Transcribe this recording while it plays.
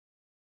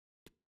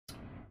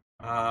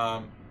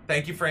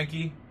Thank you,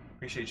 Frankie.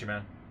 Appreciate you,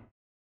 man.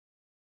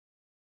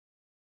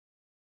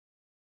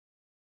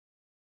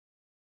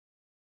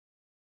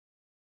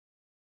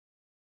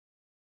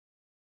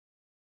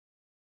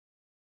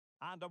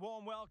 And a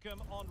warm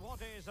welcome on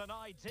what is an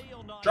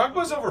ideal night.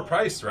 Drogba's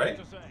overpriced, right?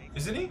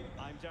 Isn't he?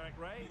 I'm Derek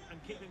Ray,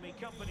 and keeping me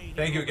company.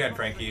 Thank you again,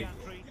 Frankie.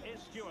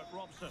 Is Stuart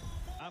Robson.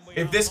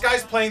 If this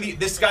guy's playing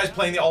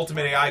the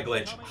ultimate AI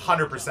glitch,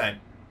 100%.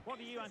 What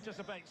do you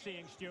anticipate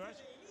seeing, Stuart?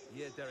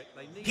 Yeah, Derek,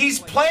 He's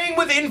playing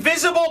with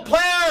invisible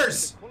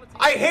players.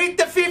 I hate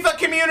the FIFA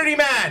community,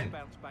 man.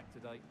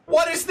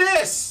 What is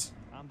this?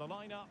 And the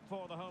lineup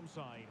for the home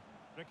side.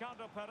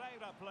 Ricardo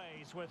Pereira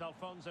plays with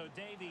Alphonso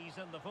Davies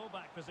in the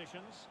fullback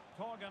positions.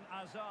 Torgan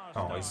Hazard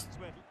starts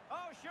with...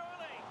 Oh,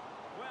 surely!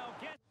 Well,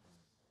 get...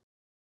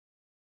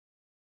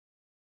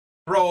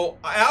 Bro,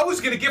 I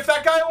was going to give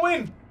that guy a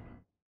win.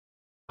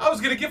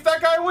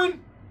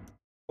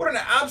 What an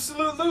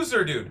absolute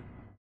loser, dude.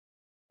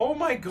 Oh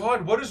my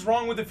god, what is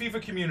wrong with the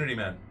FIFA community,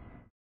 man?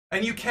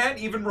 And you can't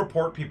even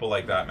report people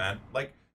like that, man. Like,